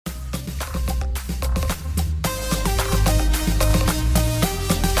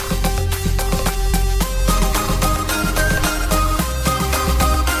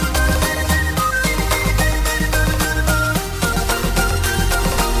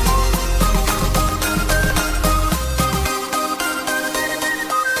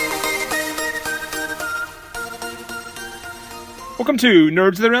Welcome to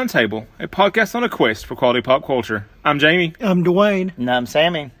Nerds of the Round Table, a podcast on a quest for quality pop culture. I'm Jamie. I'm Dwayne. And I'm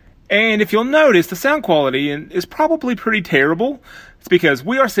Sammy. And if you'll notice, the sound quality is probably pretty terrible. It's because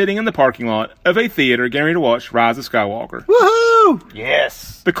we are sitting in the parking lot of a theater getting ready to watch Rise of Skywalker. Woohoo!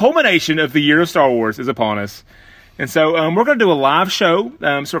 Yes. The culmination of the year of Star Wars is upon us. And so we're going to do a live show,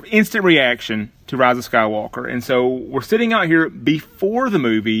 sort of instant reaction to Rise of Skywalker. And so we're sitting out here before the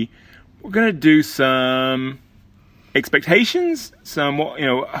movie. We're going to do some expectations, some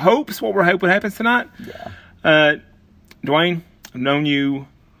hopes, what we're hoping happens tonight. Yeah. Dwayne, I've known you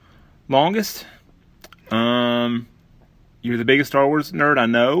longest. You're the biggest Star Wars nerd I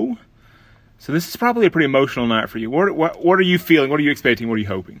know. So this is probably a pretty emotional night for you. What are you feeling? What are you expecting? What are you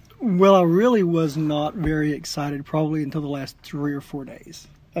hoping? Well, I really was not very excited probably until the last 3 or 4 days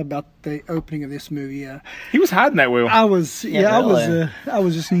about the opening of this movie. He was hiding that well. I was, really. I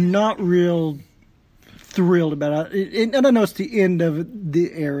was just not real thrilled about it. And I know it's the end of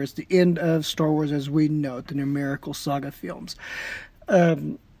the era. It's the end of Star Wars as we know it, the numerical saga films. I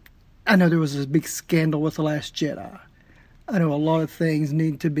know there was this big scandal with The Last Jedi. I know a lot of things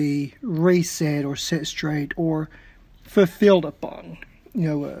need to be reset or set straight or fulfilled upon,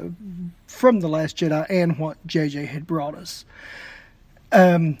 from The Last Jedi and what JJ had brought us.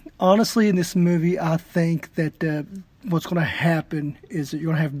 Honestly, in this movie, I think that what's going to happen is that you're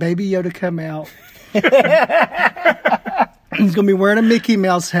going to have Baby Yoda come out. He's going to be wearing a Mickey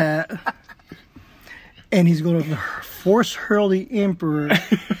Mouse hat. And he's going to force hurl the Emperor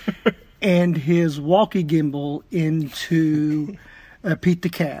and his walkie gimbal into Pete the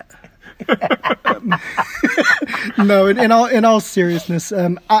Cat. No, in all seriousness,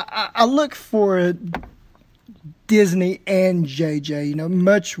 I look for Disney and JJ,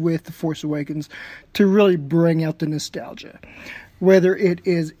 much with The Force Awakens, to really bring out the nostalgia. Whether it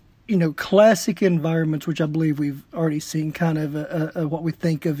is, classic environments, which I believe we've already seen kind of what we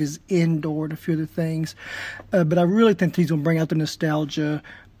think of as Endor and a few other things. But I really think he's going to bring out the nostalgia,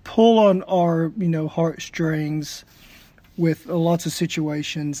 pull on our, heartstrings with lots of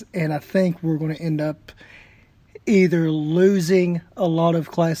situations. And I think we're going to end up either losing a lot of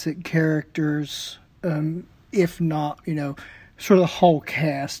classic characters, if not, sort of the whole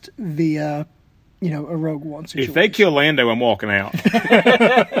cast via, a Rogue One situation. If they kill Lando, I'm walking out.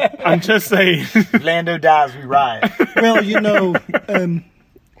 I'm just saying. Lando dies, we ride. Well,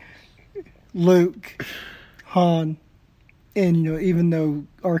 Luke, Han, and, even though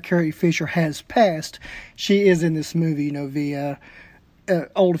our Carrie Fisher has passed, she is in this movie, via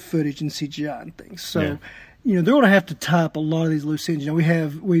old footage and CGI and things. So, they're going to have to tie up a lot of these loose ends.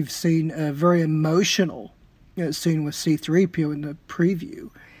 We've seen a very emotional scene with C-3PO in the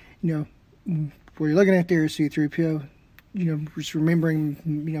preview. What you're looking at there is C-3PO, just remembering,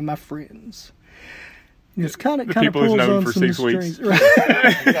 my friends. It's kind of people pulls he's known on for some 6 weeks. strings.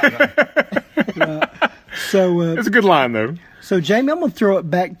 Right. So it's a good line, though. So, Jamie, I'm going to throw it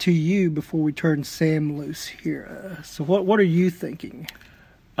back to you before we turn Sam loose here. So what are you thinking?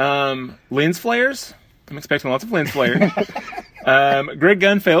 Lens flares. I'm expecting lots of lens flares. Greg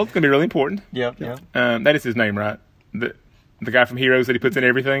Gunfeld going to be really important. Yep. That is his name, right? The guy from Heroes that he puts in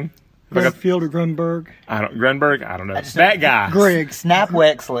everything. Grunfield or Grunberg? Grunberg? I don't know. That guy. Greg. Snap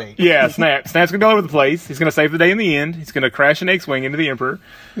Wexley. Yeah, Snap. Snap's going to go all over the place. He's going to save the day in the end. He's going to crash an X-Wing into the Emperor.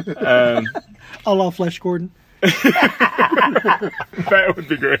 A la Flash Gordon. That would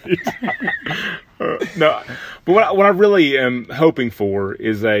be great. No, but what I really am hoping for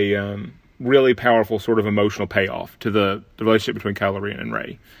is a really powerful sort of emotional payoff to the relationship between Kylo Ren and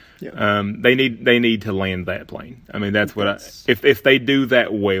Rey. Yeah. They need to land that plane. I mean, that's what if they do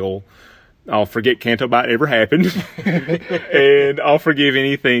that well, I'll forget Canto Bight ever happened, and I'll forgive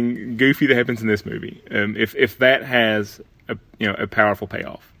anything goofy that happens in this movie. If that has a powerful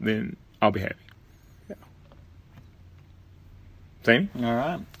payoff, then I'll be happy. Yeah. Same. All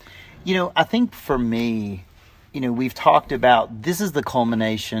right. I think for me, we've talked about this is the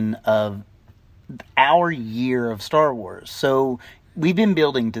culmination of our year of Star Wars. So we've been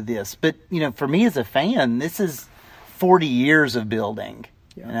building to this. But, for me as a fan, this is 40 years of building,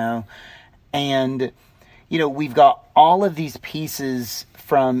 And, we've got all of these pieces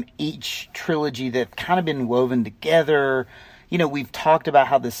from each trilogy that have kind of been woven together. We've talked about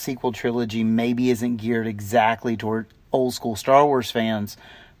how the sequel trilogy maybe isn't geared exactly toward old school Star Wars fans.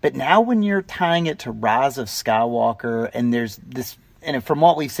 But now when you're tying it to Rise of Skywalker and there's this, and from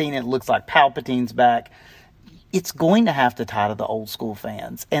what we've seen, it looks like Palpatine's back, it's going to have to tie to the old school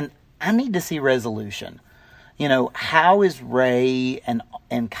fans. And I need to see resolution. How is Rey and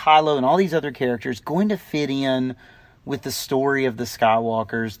Kylo and all these other characters going to fit in with the story of the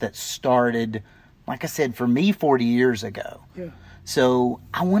Skywalkers that started, like I said, for me 40 years ago? Yeah. So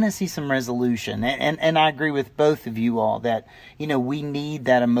I want to see some resolution. And I agree with both of you all that, we need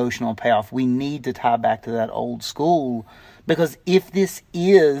that emotional payoff. We need to tie back to that old school, because if this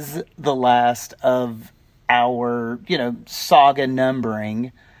is the last of our, saga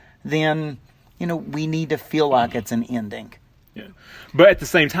numbering, then, we need to feel like it's an ending. Yeah. But at the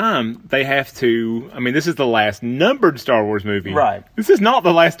same time, they have to. I mean, this is the last numbered Star Wars movie. Right. This is not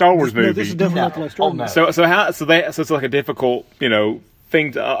the last Star Wars movie. No, this is definitely not the last Star Wars movie. So it's like a difficult,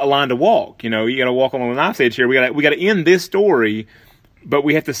 thing a line to walk. You got to walk along the knife's edge here. We got to end this story, but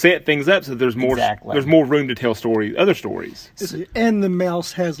we have to set things up so there's more. Exactly. There's more room to tell other stories. And the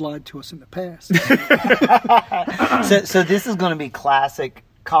mouse has lied to us in the past. So this is going to be classic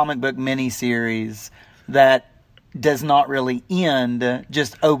comic book miniseries that does not really end,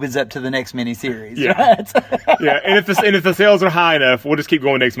 just opens up to the next miniseries. Yeah. Right? Yeah, and if the sales are high enough, we'll just keep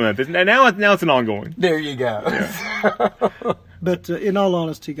going next month. Now it's an ongoing. There you go. Yeah. But in all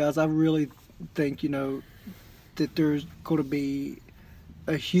honesty, guys, I really think, that there's going to be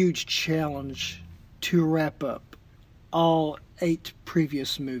a huge challenge to wrap up all 8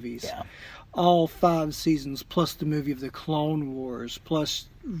 previous movies. Yeah. All 5 seasons, plus the movie of the Clone Wars, plus,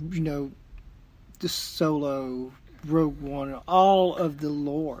 the Solo, Rogue One, all of the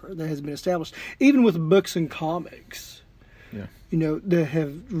lore that has been established, even with books and comics, that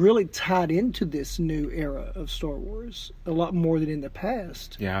have really tied into this new era of Star Wars a lot more than in the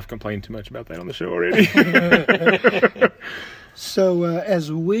past. Yeah, I've complained too much about that on the show already. So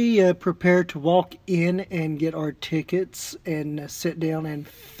as we prepare to walk in and get our tickets and sit down and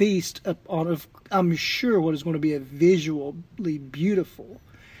feast up on, I'm sure, what is going to be a visually beautiful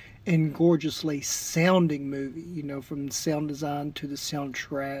and gorgeously sounding movie, from sound design to the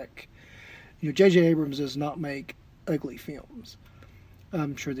soundtrack. J.J. Abrams does not make ugly films.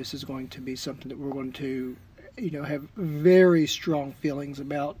 I'm sure this is going to be something that we're going to, have very strong feelings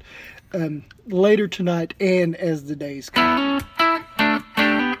about later tonight and as the days come.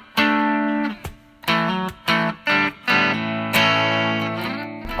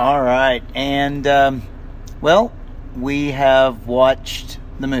 All right. And, we have watched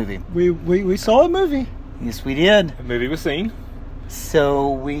the movie. We saw a movie. Yes, we did. The movie was seen.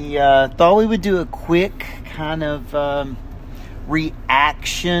 So we thought we would do a quick kind of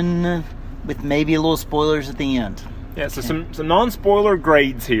reaction with maybe a little spoilers at the end. Yeah, so some non-spoiler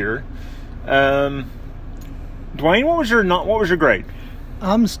grades here. Dwayne, what was your grade?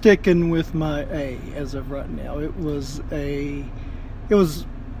 I'm sticking with my A as of right now. It was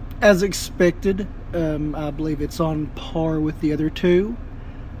as expected. I believe it's on par with the other 2.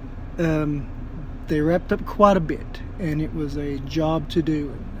 They wrapped up quite a bit, and it was a job to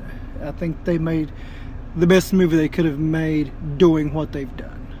do. And I think they made the best movie they could have made doing what they've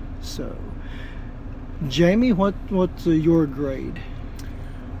done. So, Jamie, what's your grade?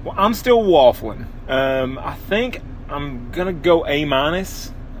 Well, I'm still waffling. I think I'm gonna go A-.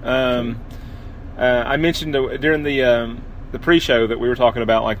 I mentioned during the pre-show that we were talking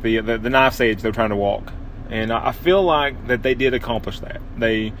about, like the knife's edge they're trying to walk, and I feel like that they did accomplish that.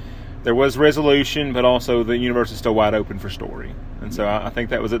 There was resolution, but also the universe is still wide open for story, and so I think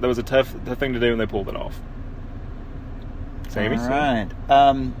that was a tough thing to do, and they pulled it off. Sammy? All right.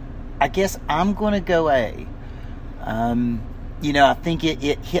 I guess I'm going to go A. I think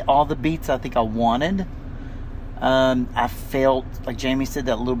it hit all the beats I think I wanted. I felt, like Jamie said,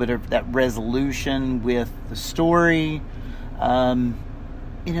 that little bit of that resolution with the story.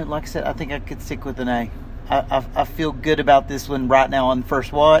 Like I said, I think I could stick with an A. I feel good about this one right now on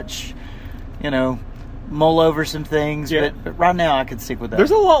first watch. Mull over some things, yeah. but right now I could stick with that.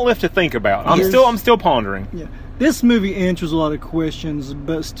 There's a lot left to think about. I'm still pondering. Yeah. This movie answers a lot of questions,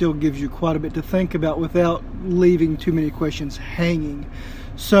 but still gives you quite a bit to think about without leaving too many questions hanging.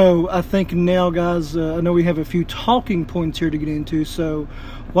 So I think now, guys, I know we have a few talking points here to get into, so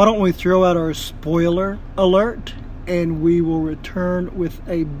why don't we throw out our spoiler alert, and we will return with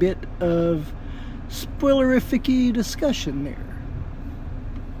a bit of spoilerific-y discussion there.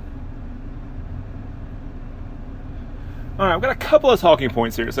 All right, I've got a couple of talking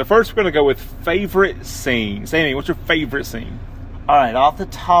points here. So first, we're going to go with favorite scene. Sammy, what's your favorite scene? All right, off the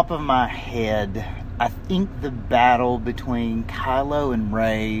top of my head, I think the battle between Kylo and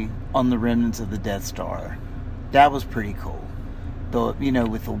Rey on the remnants of the Death Star, that was pretty cool.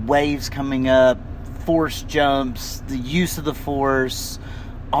 With the waves coming up, force jumps, the use of the Force,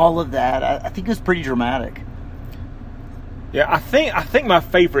 all of that, I think it was pretty dramatic. Yeah, I think my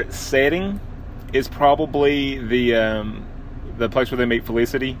favorite setting is probably the place where they meet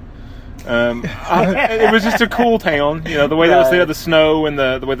Felicity. It was just a cool town, the way they set up the snow and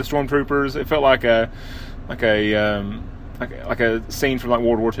the way the stormtroopers. It felt like a like a scene from like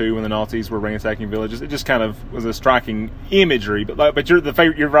World War II when the Nazis were ransacking villages. It just kind of was a striking imagery. But you're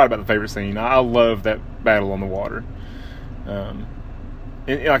right about the favorite scene. I love that battle on the water. And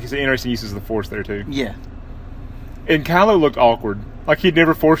like you said, interesting uses of the Force there too. Yeah. And Kylo looked awkward, like he'd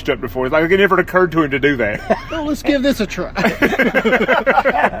never Force jumped before. Like it never occurred to him to do that. Well, let's give this a try.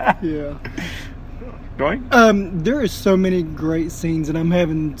 Yeah. Dwayne? There are so many great scenes, and I'm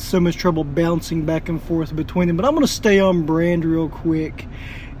having so much trouble bouncing back and forth between them. But I'm going to stay on brand real quick,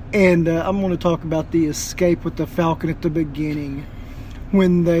 and I'm going to talk about the escape with the Falcon at the beginning,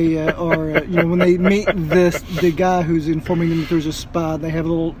 when they when they meet the guy who's informing them that there's a spy. They have a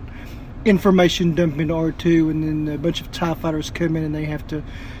little information dump into R2, and then a bunch of TIE fighters come in, and they have to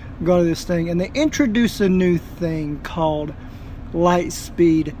go to this thing, and they introduce a new thing called light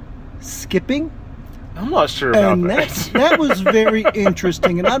speed skipping. I'm not sure about that was very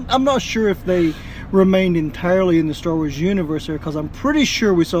interesting, and I'm not sure if they remained entirely in the Star Wars universe there, because I'm pretty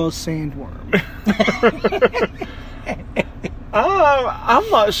sure we saw a sandworm. I'm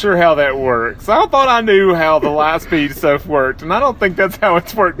not sure how that works. I thought I knew how the light speed stuff worked, and I don't think that's how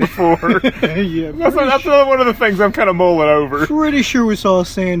it's worked before. Yeah, that's one of the things I'm kind of mulling over. Pretty sure we saw a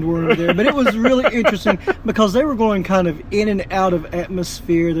sandworm there, but it was really interesting because they were going kind of in and out of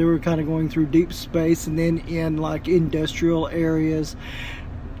atmosphere. They were kind of going through deep space and then in like industrial areas.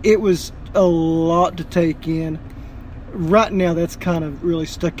 It was a lot to take in. Right now, that's kind of really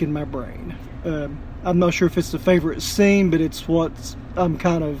stuck in my brain. I'm not sure if it's the favorite scene, but it's what's I'm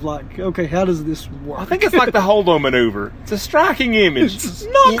kind of like, okay, how does this work? I think it's like the Holdo maneuver. It's a striking image.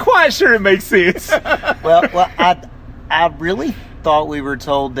 Not quite sure it makes sense. Well, I really thought we were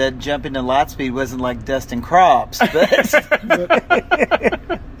told that jumping to Lightspeed wasn't like dusting crops, but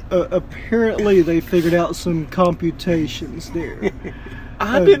apparently they figured out some computations there.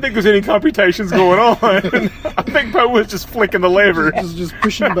 I didn't think there was any computations going on. I think Poe was just flicking the lever. Just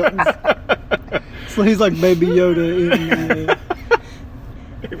pushing buttons. So he's like Baby Yoda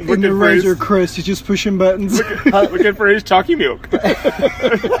in the Razor Crest. He's just pushing buttons. Looking for his chalky milk.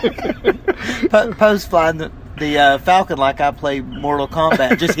 Poe's flying the Falcon like I play Mortal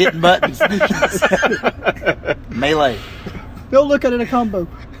Kombat, just hitting buttons. Melee. Don't look at it a combo.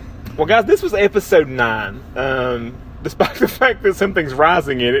 Well, guys, this was episode 9. Despite the fact that something's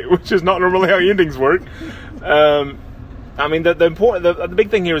rising in it, which is not normally how endings work. I mean, the big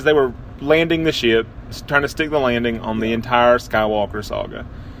thing here is they were landing the ship, trying to stick the landing on the entire Skywalker saga.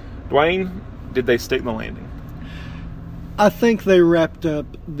 Dwayne, did they stick the landing? I think they wrapped up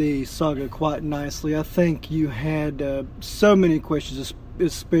the saga quite nicely. I think you had so many questions,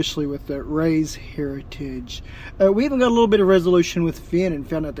 especially with Rey's heritage. We even got a little bit of resolution with Finn and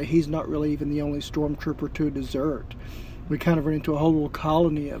found out that he's not really even the only stormtrooper to desert. We kind of ran into a whole little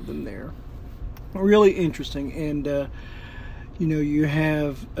colony of them there. Really interesting. And, you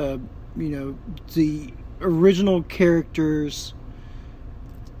have, the original characters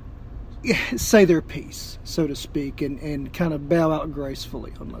say their piece, so to speak, and kind of bow out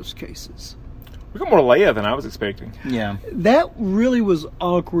gracefully on most cases. We got more Leia than I was expecting. Yeah. That really was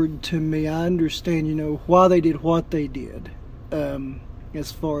awkward to me. I understand, why they did what they did.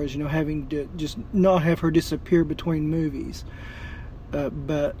 As far as, having to just not have her disappear between movies.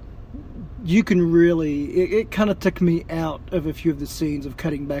 But you can really... It kind of took me out of a few of the scenes of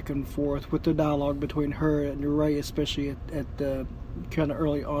cutting back and forth with the dialogue between her and Rey, especially at the kind of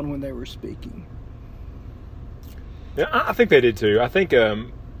early on when they were speaking. Yeah, I think they did too. I think...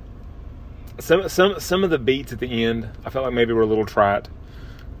 Some of the beats at the end, I felt like maybe were a little trite.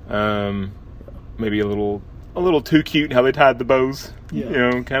 Maybe a little too cute how they tied the bows,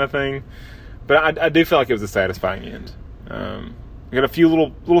 kind of thing. But I do feel like it was a satisfying end. I got a few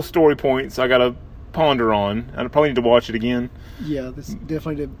little story points I got to ponder on. I probably need to watch it again. Yeah, this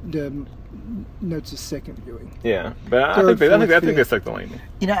definitely notes a second viewing. Yeah, but I think they stuck the landing.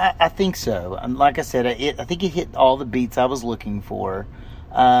 I think so. Like I said, I think it hit all the beats I was looking for.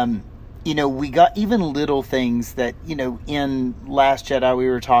 We got even little things that, in Last Jedi we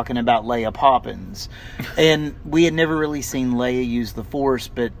were talking about Leia Poppins. And we had never really seen Leia use the Force,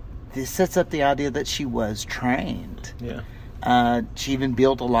 but this sets up the idea that she was trained. Yeah. She even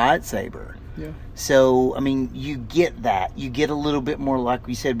built a lightsaber. Yeah. So, you get that. You get a little bit more, like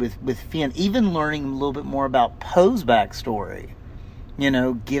we said, with Finn. Even learning a little bit more about Poe's backstory.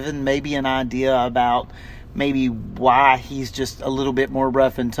 Given maybe an idea about... maybe why he's just a little bit more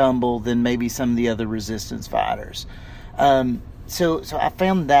rough and tumble than maybe some of the other Resistance fighters. So I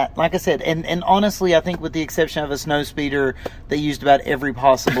found that, like I said, and honestly, I think with the exception of a snowspeeder, they used about every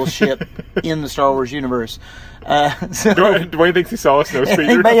possible ship in the Star Wars universe. Dwayne thinks he saw a snow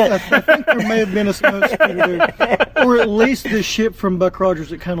speeder. I think there may have been a snow speeder there. Or at least the ship from Buck Rogers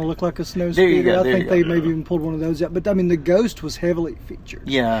that kind of looked like a snow There you speeder. go, I there think you they go. maybe even pulled one of those out. But, I mean, the Ghost was heavily featured.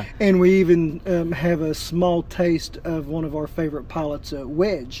 Yeah. And we even have a small taste of one of our favorite pilots,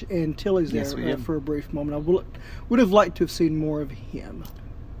 Wedge. And Tilly's Yes, we there did. for a brief moment. I would have liked to have seen more of him.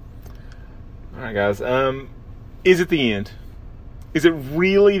 All right, guys. Is it the end? Is it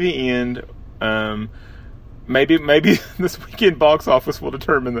really the end? Maybe this weekend box office will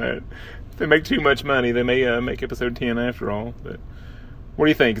determine that. If they make too much money, they may make episode 10 after all. But what do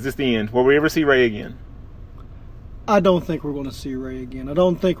you think? Is this the end? Will we ever see Rey again? I don't think we're going to see Rey again. I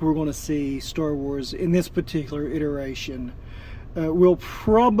don't think we're going to see Star Wars in this particular iteration. We'll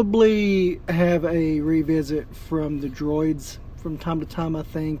probably have a revisit from the droids from time to time, I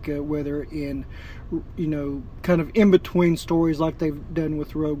think, whether in, kind of in between stories like they've done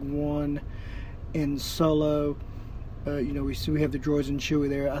with Rogue One and Solo. We have the droids and Chewie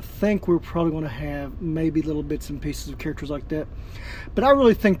there. I think we're probably going to have maybe little bits and pieces of characters like that. But I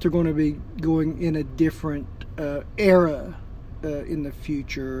really think they're going to be going in a different era in the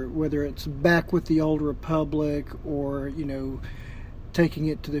future, whether it's back with the Old Republic or, taking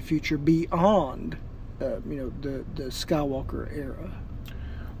it to the future beyond, the Skywalker era.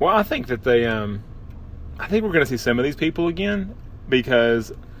 Well, I think that I think we're going to see some of these people again,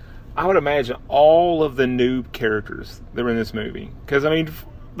 because I would imagine all of the new characters that were in this movie. Because,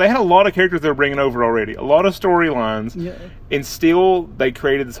 they had a lot of characters they were bringing over already, a lot of storylines, Yeah. and still they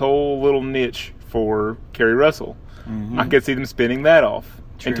created this whole little niche for Kerry Russell. Mm-hmm. I could see them spinning that off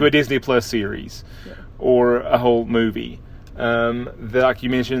True. into a Disney Plus series or a whole movie. Like you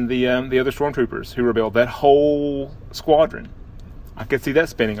mentioned, the other stormtroopers who rebelled, that whole squadron. I could see that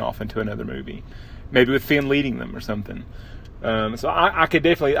spinning off into another movie, maybe with Finn leading them or something. So I could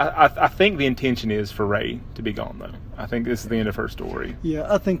definitely. I think the intention is for Rey to be gone, though. I think this is the end of her story.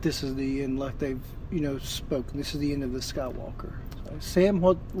 Yeah, I think this is the end, like they've, spoken. This is the end of the Skywalker. So, Sam,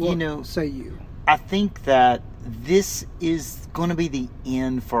 what say you? I think that this is going to be the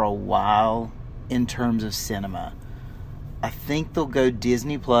end for a while in terms of cinema. I think they'll go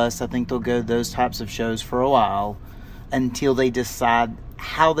Disney Plus. I think they'll go those types of shows for a while until they decide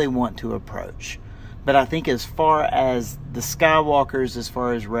how they want to approach. But I think as far as the Skywalkers, as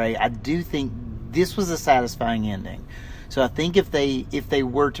far as Rey, I do think this was a satisfying ending. So I think if they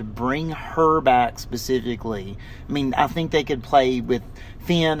were to bring her back specifically, I think they could play with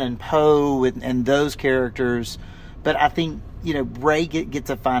Finn and Poe and those characters. But I think, Rey gets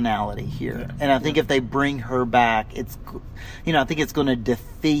a finality here. Yeah. And I think if they bring her back, I think it's going to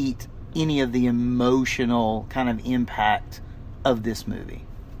defeat any of the emotional kind of impact of this movie.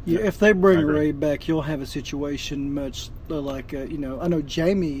 Yeah, if they bring Rey back, you'll have a situation much like, I know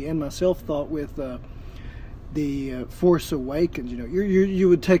Jamie and myself thought with the Force Awakens, you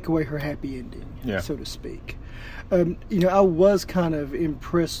would take away her happy ending, so to speak. I was kind of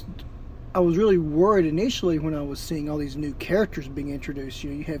impressed. I was really worried initially when I was seeing all these new characters being introduced.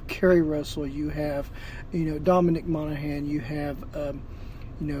 You have Kerry Russell, you have, Dominic Monaghan, you have,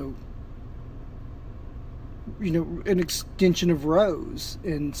 an extension of Rose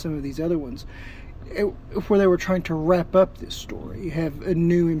and some of these other ones, where they were trying to wrap up this story. You have a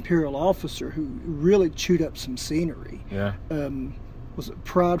new Imperial officer who really chewed up some scenery. Yeah. Was it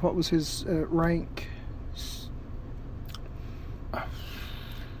Pride? What was his rank?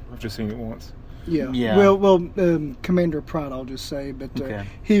 I've just seen it once. Yeah. Well, Commander Pride, I'll just say, but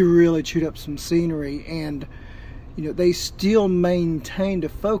he really chewed up some scenery, and they still maintained a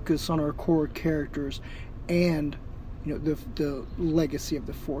focus on our core characters and the legacy of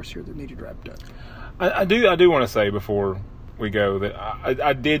the Force here that needed wrapped up. I do want to say before we go that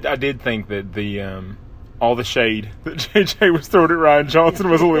I did think that the all the shade that JJ was throwing at Rian Johnson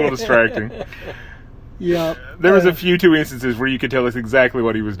was a little distracting. Yeah, there was a few instances where you could tell us exactly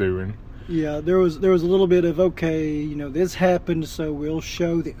what he was doing. Yeah, there was a little bit of, this happened, so we'll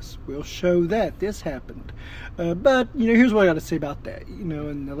show this, we'll show that, this happened. But here's what I got to say about that.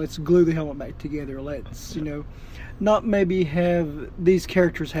 And let's glue the helmet back together. Let's not maybe have these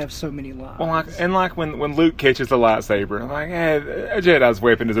characters have so many lines. Well, when Luke catches the lightsaber, I'm like, a Jedi's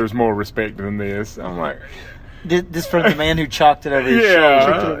weapon deserves more respect than this. I'm like. This from the man who chalked it over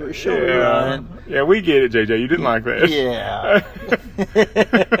his shoulder. Right? Yeah, we get it, JJ. You didn't like that. Yeah.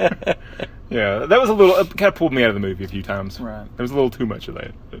 Yeah, that was a little. It kind of pulled me out of the movie a few times. Right. There was a little too much of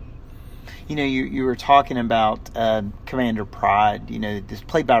that. But. You were talking about Commander Pride. This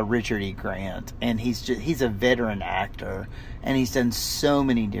played by Richard E. Grant, and he's a veteran actor, and he's done so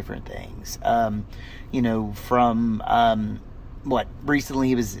many different things. From recently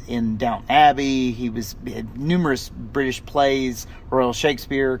he was in Downton Abbey. He was had numerous British plays, Royal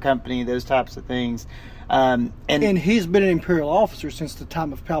Shakespeare Company, those types of things. And he's been an Imperial officer since the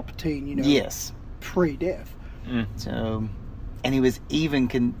time of Palpatine, yes, pre-death. So, and he was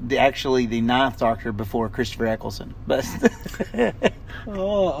even actually the Ninth Doctor before Christopher Eccleston, but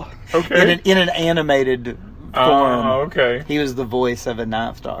Okay. in an animated form. Okay. He was the voice of a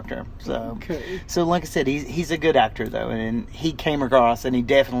Ninth Doctor. So, so like I said, he's a good actor though, and he came across, and he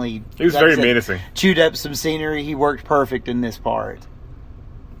was very menacing. Chewed up some scenery. He worked perfect in this part.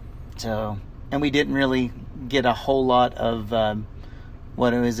 So, and we didn't really get a whole lot of.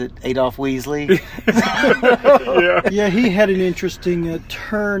 What is it? Adolf Weasley? Yeah, he had an interesting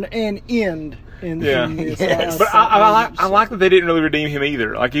turn and end in this. Yes. But I like that they didn't really redeem him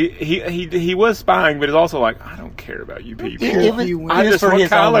either. Like he was spying, but it's also like, I don't care about you people. I just want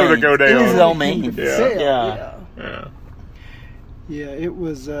Kylo to go down. It was his own means. Yeah. It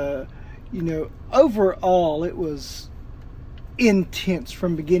was. Overall, it was intense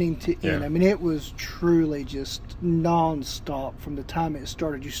from beginning to end. I mean, it was truly just non-stop from the time it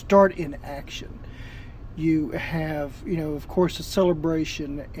started. You start in action. You have, of course, a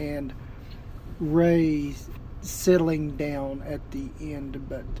celebration and Rey settling down at the end.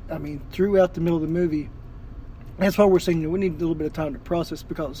 But, I mean, throughout the middle of the movie, that's why we're saying we need a little bit of time to process,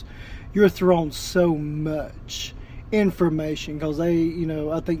 because you're thrown so much information. Because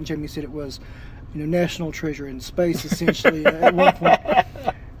I think Jamie said it was national treasure in space, essentially. At one point,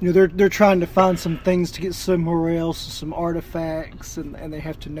 they're trying to find some things to get somewhere else, some artifacts, and they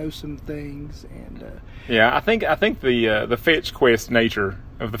have to know some things. And I think the fetch quest nature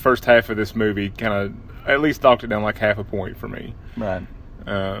of the first half of this movie kind of at least knocked it down like half a point for me. Right.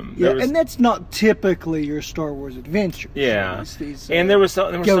 And that's not typically your Star Wars adventure. Yeah, these, and there was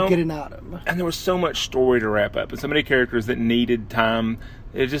get an item, and there was so much story to wrap up, and so many characters that needed time.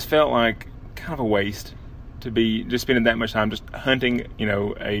 It just felt like kind of a waste to be just spending that much time just hunting,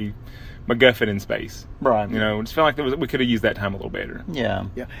 a MacGuffin in space. Right. It just felt like we could have used that time a little better. Yeah.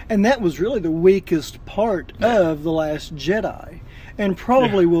 And that was really the weakest part of The Last Jedi, and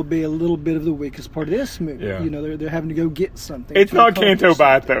probably will be a little bit of the weakest part of this movie. Yeah. They're having to go get something. It's not Canto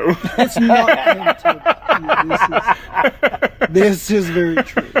Bight, though. It's not Canto Bight. This is very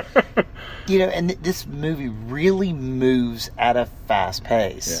true. And this movie really moves at a fast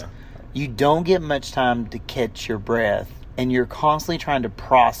pace. Yeah. You don't get much time to catch your breath, and you're constantly trying to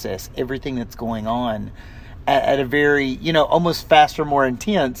process everything that's going on at a very, almost faster, more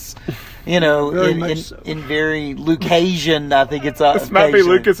intense, in very Lucasian, I think it's This might be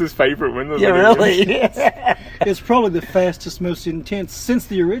Lucas's favorite one. Yeah, really. It's probably the fastest, most intense since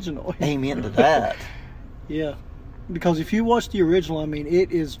the original. Amen to that. Yeah. Because if you watch the original, I mean,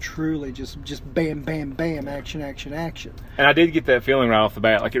 it is truly just bam, bam, bam, action, action, action. And I did get that feeling right off the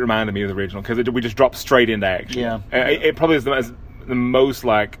bat, like it reminded me of the original, because we just dropped straight into action. Yeah. It probably is the most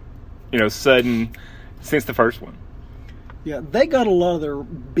sudden since the first one. Yeah, they got a lot of their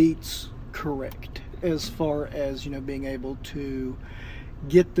beats correct as far as, being able to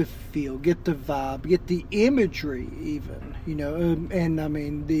get the feel, get the vibe, get the imagery even, and I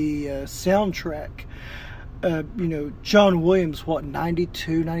mean, the soundtrack. John Williams,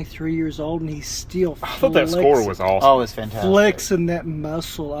 92, 93 years old, and he's still I thought that score was awesome. Oh, it's fantastic. Flexing that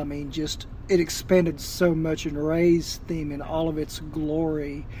muscle. I mean, just, it expanded so much, and Rey's theme in all of its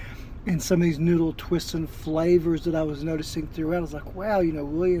glory, and some of these new little twists and flavors that I was noticing throughout. I was like, wow,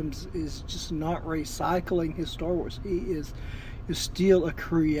 Williams is just not recycling his Star Wars. He is still a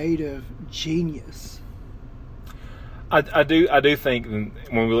creative genius. I do think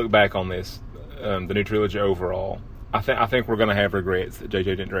when we look back on this, the new trilogy overall, I think we're going to have regrets that JJ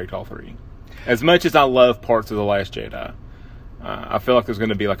didn't direct all three. As much as I love parts of The Last Jedi, I feel like there's going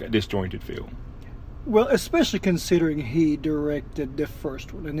to be like a disjointed feel. Well, especially considering he directed the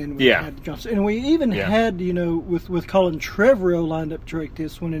first one, and then we had Johnson, and we even had with Colin Trevorrow lined up to direct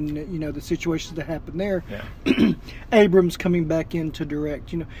this one, and the situations that happened there. Yeah. Abrams coming back in to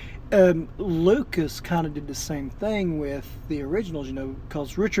direct. Lucas kind of did the same thing with the originals,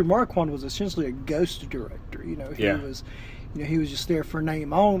 because Richard Marquand was essentially a ghost director. He was, he was just there for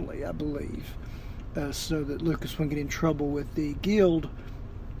name only, I believe, so that Lucas wouldn't get in trouble with the guild.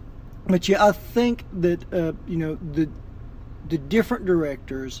 But I think that the different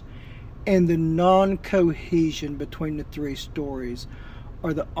directors and the non-cohesion between the three stories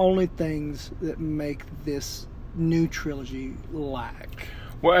are the only things that make this new trilogy lack.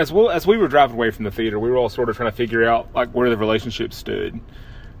 Well, as we were driving away from the theater, we were all sort of trying to figure out like where the relationship stood,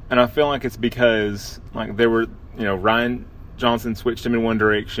 and I feel like it's because like there were Rian Johnson switched him in one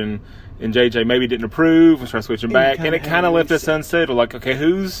direction, and JJ maybe didn't approve and started switching back, and it kind of left us reset. unsettled. Like, okay,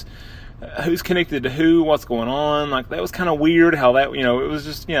 who's connected to who? What's going on? Like, that was kind of weird. How that, it was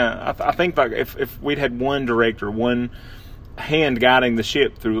just, I think like if we'd had one director, one hand guiding the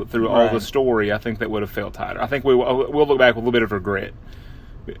ship through all the story, I think that would have felt tighter. I think we'll look back with a little bit of regret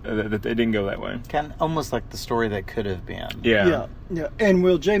that it didn't go that way. Kind of almost like the story that could have been. Yeah. And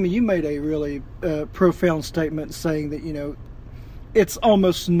Will, Jamie, you made a really profound statement saying that it's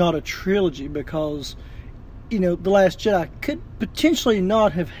almost not a trilogy because The Last Jedi could potentially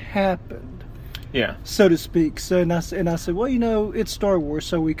not have happened. Yeah. So to speak. So and I said, well, it's Star Wars,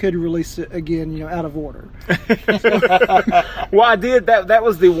 so we could release it again, out of order. Well, I did that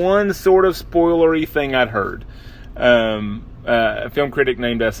was the one sort of spoilery thing I'd heard. A film critic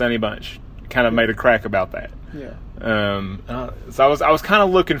named Sonny Bunch kind of made a crack about that. Yeah. So I was kind of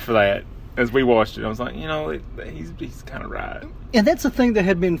looking for that as we watched it. I was like, he's kind of right. And that's a thing that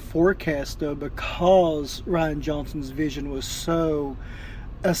had been forecast, though, because Rian Johnson's vision was so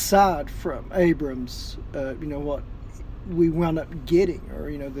aside from Abrams, what we wound up getting,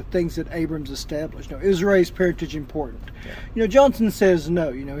 or, the things that Abrams established. Is Rey's parentage important? Yeah. Johnson says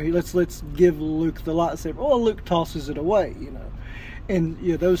no. Let's give Luke the lightsaber. Well, Luke tosses it away, And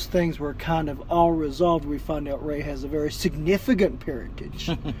those things were kind of all resolved. We find out Rey has a very significant parentage,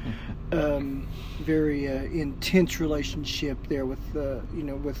 very intense relationship there with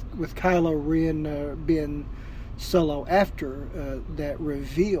with Kylo Ren, Ben Solo after that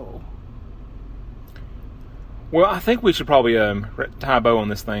reveal. Well, I think we should probably tie a bow on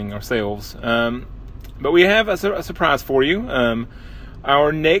this thing ourselves. But we have a surprise for you.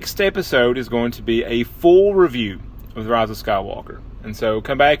 Our next episode is going to be a full review of The Rise of Skywalker. And so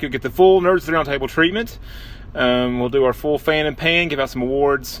come back, you'll get the full Nerds at the Roundtable treatment. We'll do our full fan and pan, give out some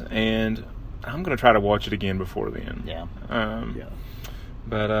awards, and I'm going to try to watch it again before then. Yeah.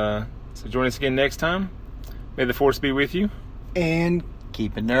 But so join us again next time. May the Force be with you. And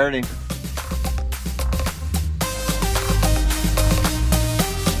keep it nerdy.